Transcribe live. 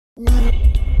Hey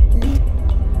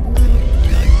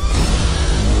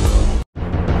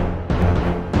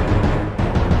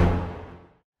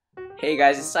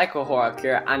guys, it's Psycho Horror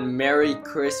here, and Merry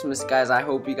Christmas, guys. I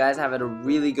hope you guys have had a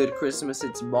really good Christmas.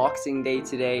 It's Boxing Day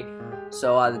today,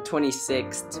 so the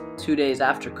 26th, 2 days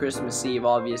after Christmas Eve,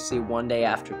 obviously 1 day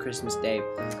after Christmas Day.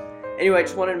 Anyway, I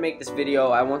just wanted to make this video.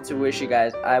 I wanted to wish you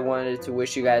guys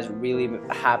a really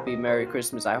happy Merry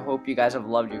Christmas. I hope you guys have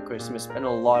loved your Christmas, spent a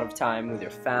lot of time with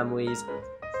your families,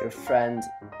 your friends,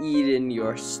 eating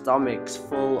your stomachs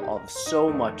full of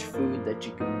so much food that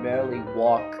you can barely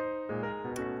walk,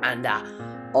 and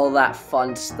all that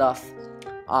fun stuff.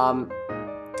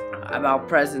 About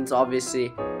presents, obviously,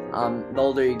 the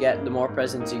older you get, the more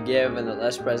presents you give and the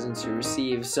less presents you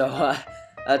receive, so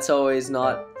it's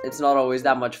not always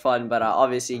that much fun, but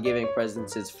obviously giving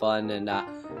presents is fun, and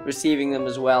receiving them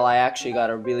as well. I actually got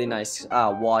a really nice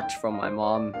watch from my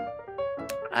mom,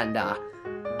 and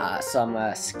some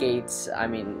skates,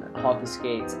 hockey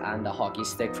skates, and a hockey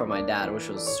stick from my dad, which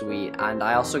was sweet. And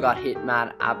I also got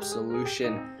Hitman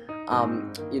Absolution,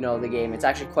 you know the game. It's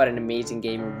actually quite an amazing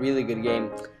game, a really good game.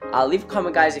 Leave a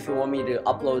comment, guys, if you want me to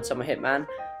upload some Hitman.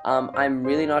 I'm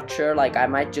really not sure. Like, I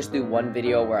might just do one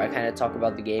video where I kind of talk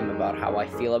about the game, about how I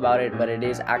feel about it, but it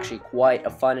is actually quite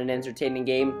a fun and entertaining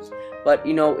game. But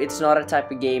you know, it's not a type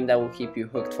of game that will keep you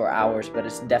hooked for hours, but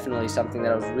it's definitely something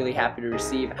that I was really happy to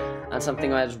receive, and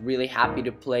something I was really happy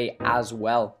to play as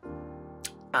well.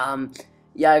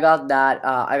 Yeah, I got that.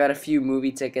 I got a few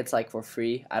movie tickets, like, for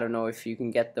free. I don't know if you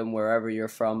can get them wherever you're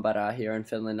from, but here in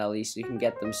Finland, at least, you can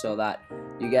get them, so that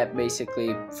you get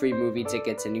basically free movie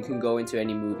tickets, and you can go into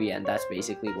any movie, and that's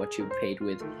basically what you paid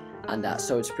with, and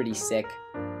so it's pretty sick.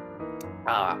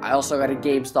 I also got a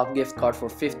GameStop gift card for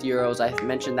 50 euros. I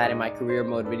mentioned that in my career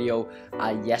mode video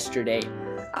yesterday,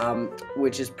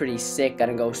 which is pretty sick.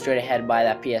 Gonna go straight ahead, buy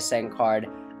that PSN card,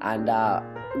 and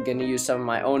gonna use some of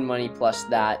my own money plus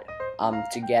that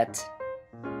to get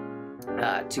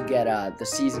the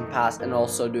season pass, and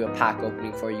also do a pack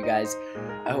opening for you guys.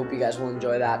 I hope you guys will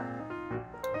enjoy that.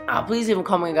 Please leave a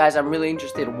comment, guys. I'm really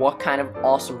interested. What kind of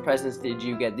awesome presents did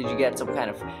you get? Did you get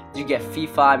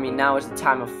FIFA? I mean, now is the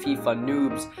time of FIFA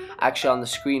noobs. Actually, on the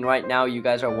screen right now, you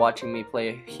guys are watching me play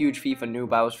a huge FIFA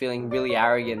noob. I was feeling really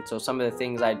arrogant, so some of the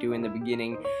things I do in the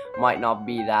beginning might not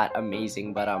be that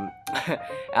amazing, but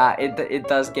it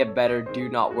does get better. Do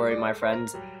not worry, my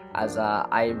friends, as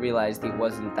I realized he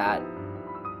wasn't that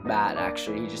bad.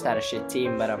 Actually, he just had a shit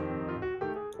team, but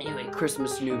anyway,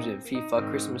 Christmas noobs in FIFA,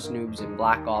 Christmas noobs in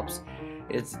Black Ops.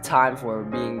 It's time for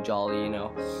being jolly, you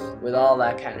know, with all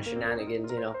that kind of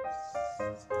shenanigans, you know.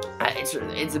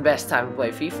 It's the best time to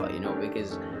play FIFA, you know,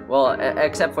 because, well,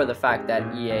 except for the fact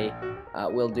that EA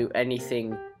will do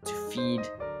anything to feed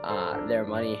their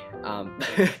money.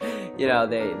 You know,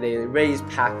 they raise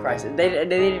pack prices. They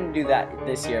didn't do that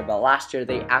this year, but last year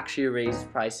they actually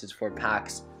raised prices for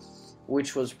packs,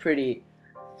 which was pretty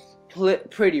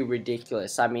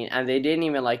ridiculous. I mean, and they didn't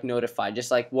even like notify. Just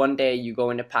like one day you go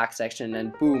into pack section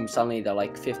and boom, suddenly they're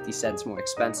like 50 cents more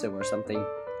expensive or something.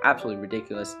 Absolutely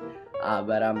ridiculous.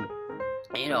 But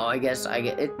you know, I guess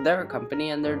they're a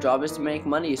company and their job is to make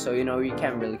money, so you know, you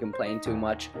can't really complain too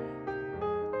much.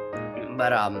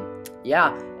 But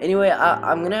yeah, anyway,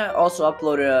 I'm gonna also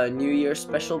upload a New Year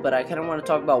special, but I kind of want to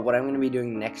talk about what I'm gonna be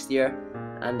doing next year,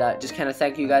 and just kind of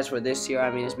thank you guys for this year. I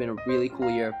mean, it's been a really cool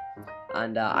year,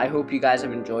 and I hope you guys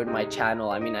have enjoyed my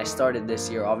channel. I mean, I started this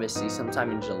year, obviously,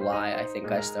 sometime in July, I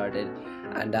think I started,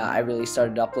 and I really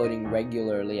started uploading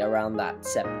regularly around that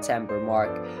September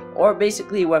mark, or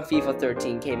basically when FIFA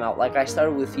 13 came out. Like, I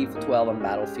started with FIFA 12 and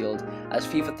Battlefield. As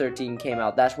FIFA 13 came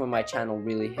out, that's when my channel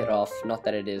really hit off. Not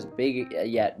that it is big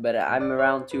yet, but I'm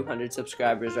around 200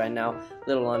 subscribers right now, a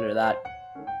little under that.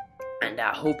 And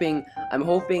I'm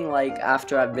hoping, like,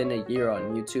 after I've been a year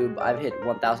on YouTube, I've hit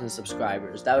 1,000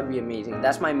 subscribers. That would be amazing.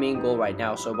 That's my main goal right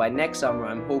now. So by next summer,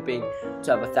 I'm hoping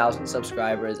to have 1,000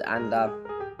 subscribers, and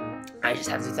I just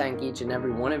have to thank each and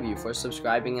every one of you for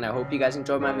subscribing, and I hope you guys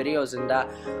enjoy my videos, and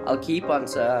I'll keep on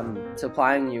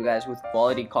supplying you guys with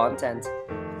quality content,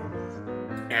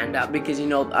 and because, you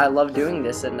know, I love doing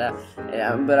this, and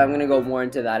but I'm gonna go more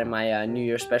into that in my New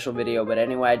Year special video. But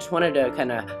anyway, I just wanted to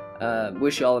kind of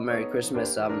wish you all a Merry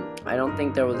Christmas. I don't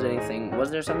think there was anything.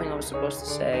 Was there something I was supposed to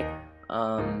say?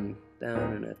 Sorry.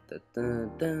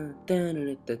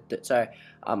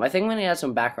 I think I'm gonna add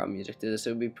some background music to this.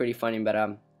 It would be pretty funny, but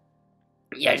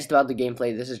yeah, just about the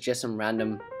gameplay. This is just some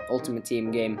random Ultimate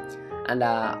Team game. And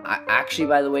actually,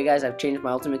 by the way, guys, I've changed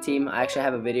my Ultimate Team. I actually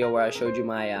have a video where I showed you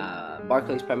my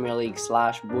Barclays Premier League /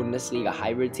 Bundesliga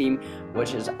hybrid team,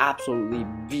 which is absolutely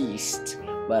beast.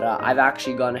 But I've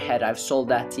actually gone ahead. I've sold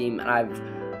that team,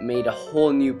 and made a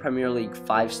whole new Premier League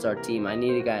 5-star team. I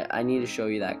need to show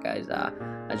you that, guys. I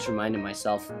just reminded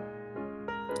myself.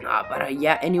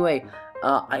 Yeah, anyway,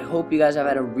 I hope you guys have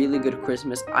had a really good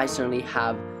Christmas. I certainly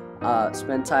have.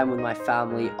 Spent time with my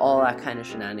family, all that kind of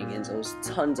shenanigans. It was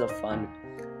tons of fun,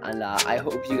 and I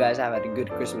hope you guys have had a good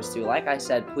Christmas too. Like I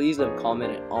said, please leave a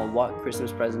comment on what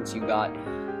Christmas presents you got.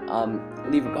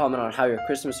 Leave a comment on how your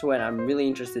Christmas went. I'm really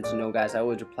interested to know, guys. I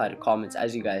always reply to comments,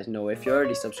 as you guys know. If you're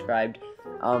already subscribed,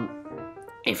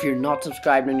 if you're not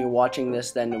subscribed and you're watching this,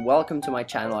 then welcome to my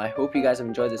channel. I hope you guys have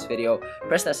enjoyed this video.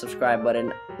 Press that subscribe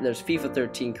button. There's FIFA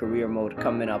 13 career mode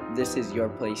coming up. This is your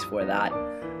place for that.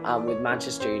 With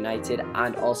Manchester United,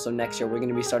 and also next year we're going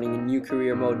to be starting a new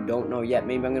career mode. Don't know yet.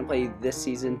 Maybe I'm going to play this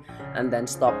season and then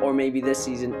stop, or maybe this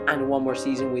season and one more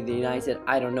season with the United.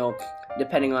 I don't know,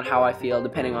 depending on how I feel,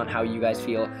 depending on how you guys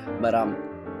feel. But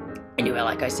anyway,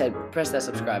 like I said, press that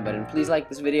subscribe button. Please like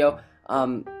this video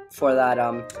for that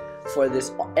for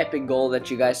this epic goal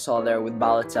that you guys saw there with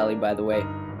Balotelli. By the way,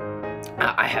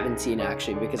 I haven't seen it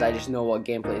actually, because I just know what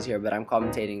gameplay is here, but I'm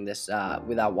commentating this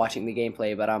without watching the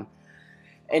gameplay. But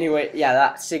anyway, yeah,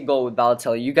 that sick goal with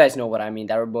Balotelli, you guys know what I mean,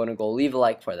 that Rabona goal. Leave a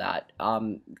like for that,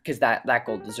 because that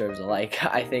goal deserves a like,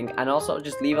 I think. And also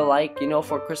just leave a like, you know,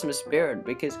 for Christmas spirit,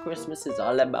 because Christmas is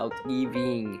all about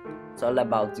giving. It's all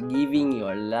about giving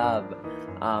your love.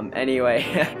 Anyway,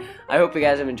 I hope you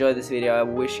guys have enjoyed this video. I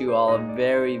wish you all a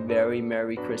very, very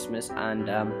Merry Christmas, and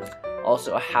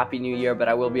also a Happy New Year. But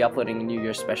I will be uploading a New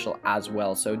Year special as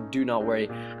well, so do not worry.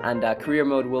 And career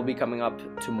mode will be coming up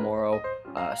tomorrow.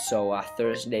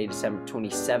 Thursday, December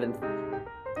 27th,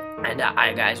 and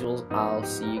I'll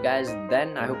see you guys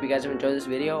then. I hope you guys have enjoyed this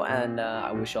video, and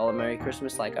I wish you all a Merry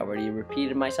Christmas, like I already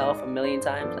repeated myself a million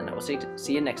times, and I will see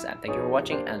you next time. Thank you for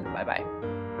watching, and bye bye.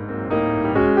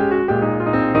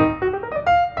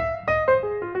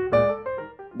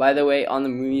 By the way, on the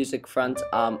music front,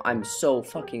 I'm so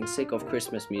fucking sick of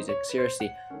Christmas music.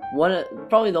 Seriously,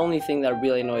 probably the only thing that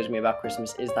really annoys me about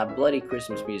Christmas is that bloody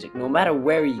Christmas music. No matter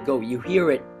where you go, you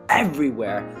hear it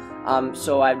everywhere.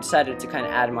 So I've decided to kind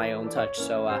of add my own touch.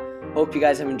 So hope you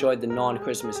guys have enjoyed the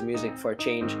non-Christmas music for a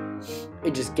change.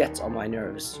 It just gets on my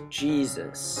nerves.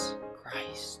 Jesus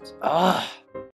Christ. Ah.